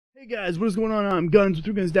Hey guys, what is going on? I'm Guns with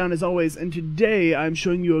 3 Guns Down as always, and today I'm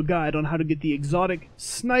showing you a guide on how to get the exotic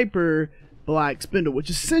sniper Black Spindle,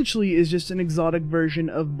 which essentially is just an exotic version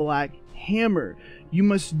of Black Hammer. You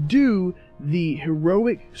must do the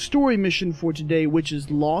heroic story mission for today, which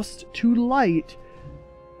is Lost to Light,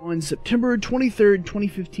 on September 23rd,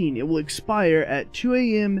 2015. It will expire at 2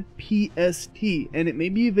 AM PST, and it may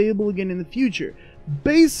be available again in the future.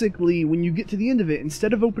 Basically, when you get to the end of it,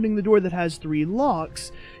 instead of opening the door that has 3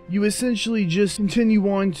 locks, you essentially just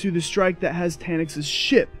continue on to the strike that has Tanix's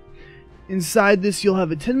ship. Inside this, you'll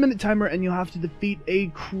have a 10-minute timer, and you'll have to defeat a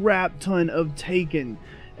crap ton of Taken.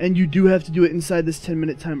 And you do have to do it inside this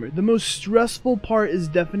 10-minute timer. The most stressful part is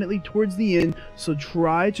definitely towards the end, so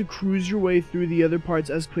try to cruise your way through the other parts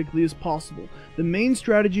as quickly as possible. The main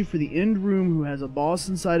strategy for the end room, who has a boss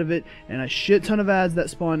inside of it and a shit ton of ads that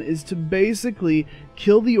spawn, is to basically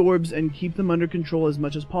kill the orbs and keep them under control as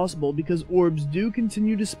much as possible, because orbs do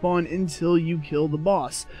continue to spawn until you kill the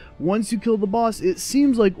boss. Once you kill the boss, it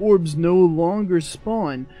seems like orbs no longer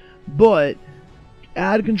spawn, but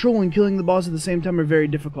ad control and killing the boss at the same time are very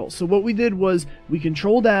difficult. So what we did was we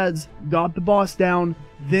controlled ads, got the boss down,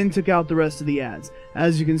 then took out the rest of the ads.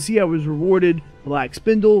 As you can see, I was rewarded Black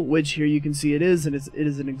Spindle, which here you can see it is, and it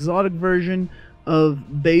is an exotic version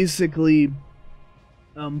of basically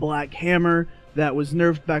Black Hammer that was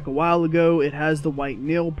nerfed back a while ago. It has the white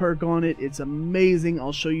nail perk on it. It's amazing.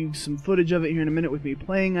 I'll show you some footage of it here in a minute with me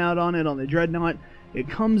playing out on it on the Dreadnought. It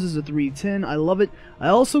comes as a 310. I love it. I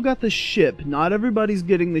also got the ship. Not everybody's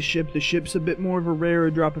getting the ship. The ship's a bit more of a rarer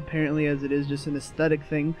drop apparently, as it is just an aesthetic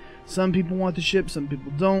thing. Some people want the ship, some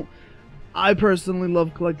people don't. I personally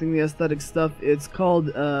love collecting the aesthetic stuff. It's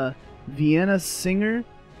called Vienna Singer,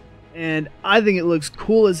 and I think it looks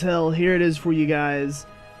cool as hell. Here it is for you guys.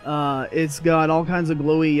 It's got all kinds of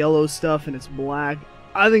glowy yellow stuff, and it's black.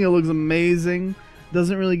 I think it looks amazing.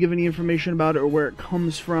 Doesn't really give any information about it or where it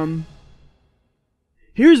comes from.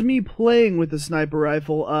 Here's me playing with the sniper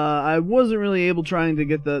rifle. I wasn't really able trying to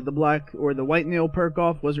get the black or the white nail perk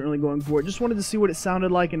off. Wasn't really going for it. Just wanted to see what it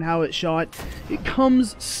sounded like and how it shot. It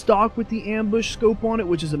comes stock with the ambush scope on it,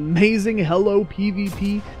 which is amazing. Hello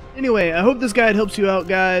PvP. Anyway, I hope this guide helps you out,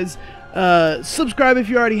 guys. Subscribe if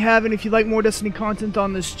you already haven't. If you like more Destiny content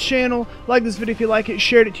on this channel, like this video if you like it,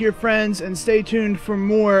 share it to your friends, and stay tuned for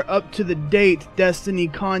more up-to-the-date Destiny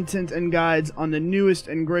content and guides on the newest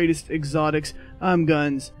and greatest exotics. I'm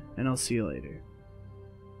Guns, and I'll see you later.